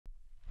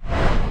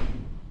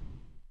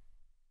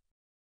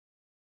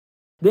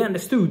They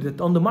understood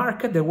that on the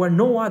market there were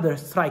no other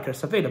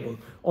strikers available.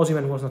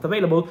 Osimhen was not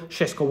available,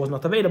 Šeško was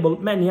not available,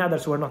 many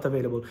others were not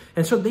available.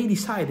 And so they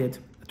decided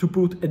to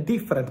put a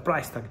different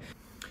price tag.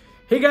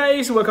 Hey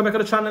guys, welcome back to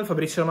the channel.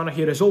 Fabrizio Romano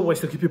here as always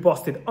to keep you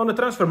posted on the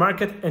transfer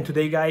market. And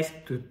today guys,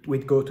 we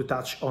go to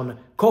touch on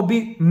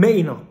Kobbie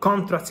Mainoo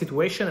contract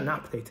situation, an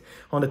update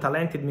on the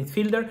talented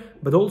midfielder,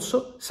 but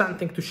also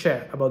something to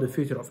share about the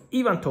future of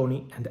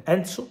Toney and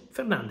Enzo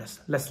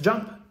Fernandez. Let's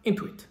jump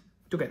into it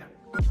together.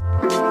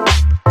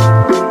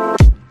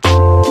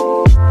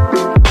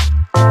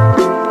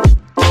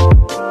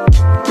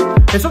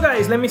 And so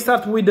guys, let me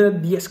start with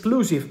the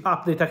exclusive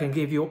update I can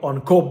give you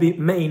on Kobbie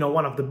Mainoo,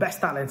 one of the best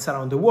talents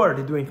around the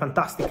world, doing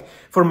fantastic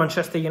for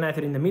Manchester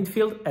United in the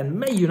midfield, and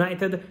Man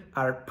United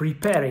are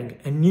preparing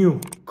a new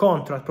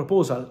contract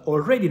proposal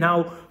already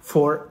now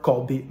for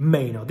Kobbie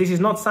Mainoo. This is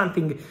not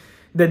something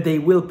that they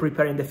will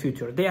prepare in the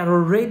future. They are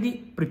already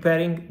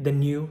preparing the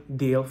new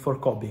deal for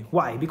Kobbie.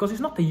 Why? Because it's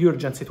not a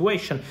urgent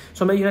situation,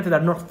 so Man United are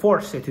not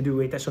forced to do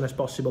it as soon as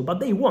possible, but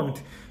they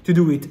want to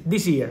do it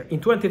this year, in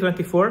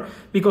 2024,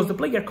 because the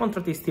player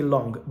contract is still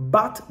long,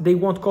 but they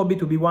want Kobbie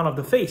to be one of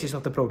the faces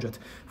of the project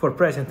for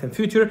present and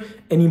future,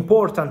 an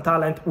important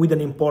talent with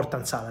an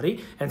important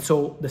salary, and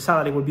so the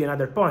salary will be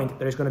another point.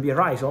 There is going to be a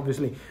rise,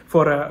 obviously,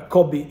 for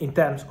Kobbie in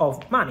terms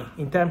of money,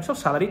 in terms of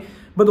salary,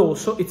 but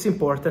also it's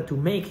important to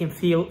make him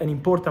feel an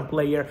important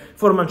player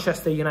for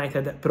Manchester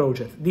United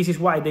project. This is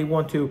why they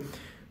want to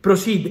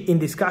proceed in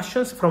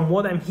discussions. From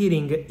what I'm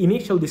hearing,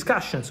 initial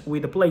discussions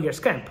with the players'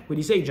 camp, with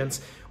his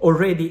agents,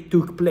 already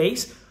took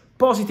place.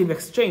 Positive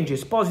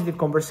exchanges, positive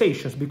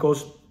conversations,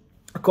 because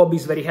Kobbie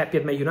is very happy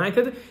at Man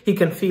United. He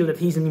can feel that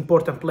he's an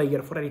important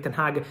player for Erik ten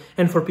Hag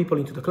and for people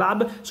into the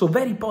club. So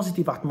very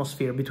positive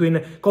atmosphere between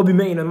Kobbie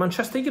Mainoo and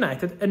Manchester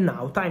United. And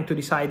now time to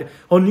decide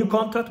on new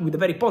contract with a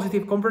very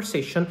positive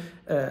conversation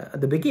at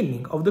the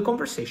beginning of the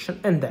conversation.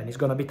 And then it's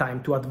going to be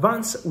time to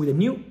advance with a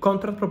new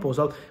contract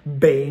proposal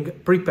being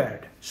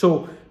prepared.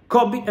 So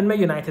Kobbie and Man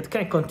United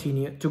can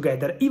continue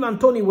together.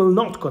 Toney will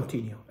not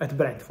continue at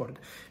Brentford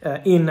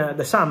in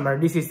the summer.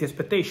 This is the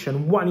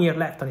expectation. 1 year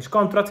left on his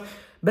contract.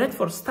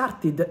 Brentford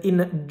started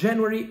in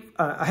January,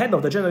 ahead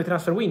of the January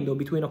transfer window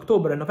between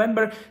October and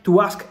November, to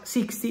ask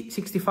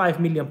 65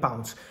 million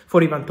pounds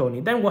for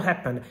Toney. Then what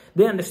happened?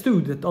 They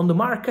understood that on the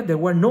market there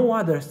were no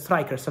other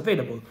strikers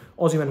available.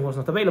 Osimhen was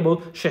not available,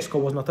 Šeško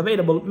was not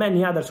available,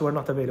 many others were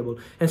not available.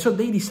 And so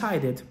they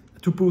decided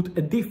to put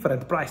a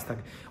different price tag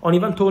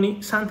on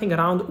Toney, something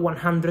around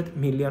 100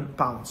 million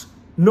pounds.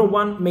 No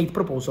one made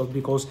proposals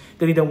because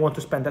they didn't want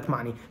to spend that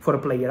money for a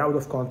player out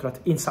of contract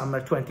in summer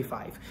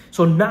 25.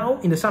 So now,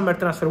 in the summer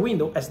transfer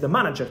window, as the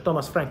manager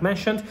Thomas Frank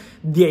mentioned,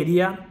 the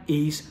idea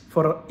is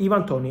for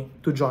Toney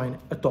to join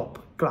a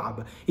top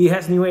club. He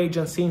has new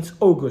agents since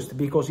August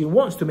because he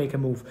wants to make a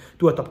move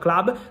to a top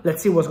club.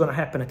 Let's see what's going to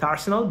happen at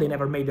Arsenal. They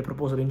never made the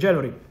proposal in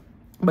January,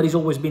 but he's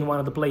always been one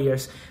of the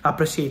players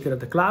appreciated at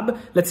the club.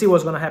 Let's see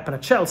what's going to happen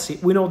at Chelsea.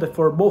 We know that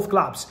for both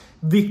clubs,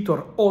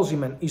 Victor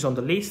Osimhen is on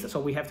the list, so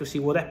we have to see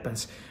what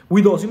happens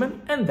with Osimhen,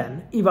 and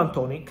then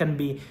Toney can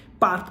be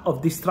part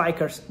of the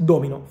strikers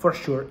domino for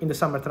sure in the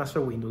summer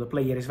transfer window. The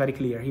player is very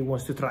clear. He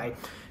wants to try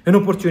an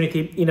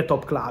opportunity in a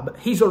top club.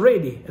 He's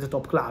already at a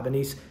top club, and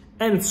he's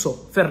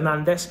Enzo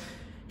Fernandez.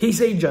 His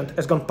agent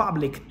has gone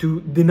public to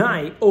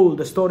deny all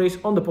the stories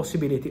on the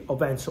possibility of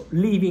Enzo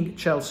leaving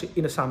Chelsea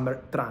in the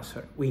summer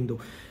transfer window.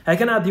 I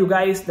can add you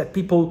guys that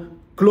people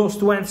close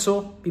to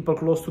Enzo, people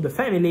close to the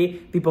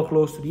family, people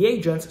close to the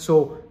agents,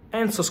 so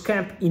Enzo's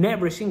camp in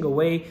every single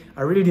way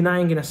are really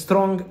denying in a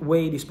strong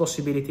way this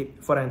possibility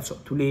for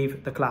Enzo to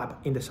leave the club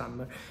in the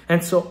summer.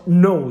 Enzo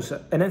knows,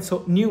 and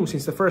Enzo knew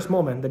since the first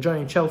moment that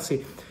joining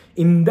Chelsea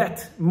in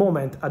that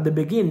moment at the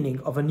beginning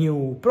of a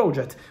new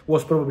project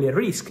was probably a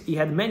risk. He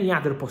had many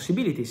other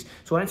possibilities,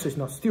 so Enzo is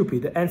not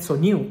stupid. Enzo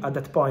knew at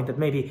that point that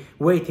maybe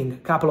waiting a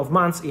couple of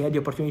months he had the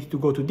opportunity to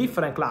go to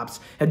different clubs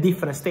at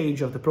different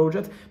stage of the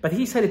project, but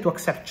he decided to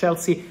accept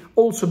Chelsea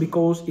also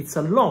because it's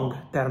a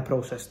long-term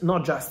process,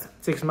 not just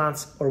 6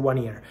 months or 1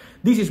 year.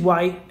 This is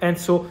why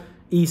Enzo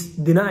is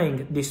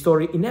denying this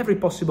story in every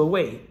possible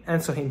way.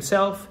 Enzo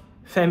himself,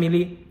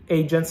 family,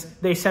 agents,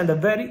 they send a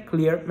very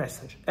clear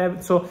message.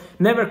 Enzo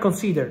never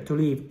considered to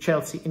leave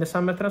Chelsea in the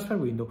summer transfer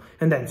window,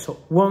 and Enzo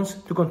wants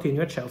to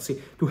continue at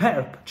Chelsea to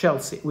help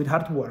Chelsea with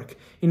hard work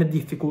in a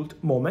difficult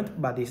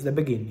moment, but it's the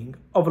beginning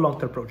of a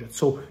long-term project.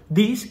 So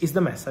this is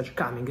the message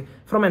coming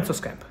from Enzo's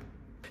camp.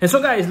 And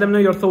so guys, let me know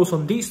your thoughts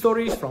on these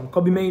stories, from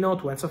Kobbie Mainoo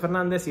to Enzo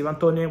Fernandez,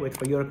 Toney. Wait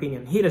for your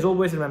opinion here as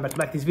always. Remember to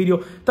like this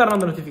video, turn on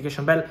the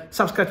notification bell,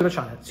 subscribe to the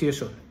channel. See you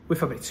soon with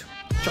Fabrizio.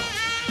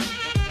 Ciao.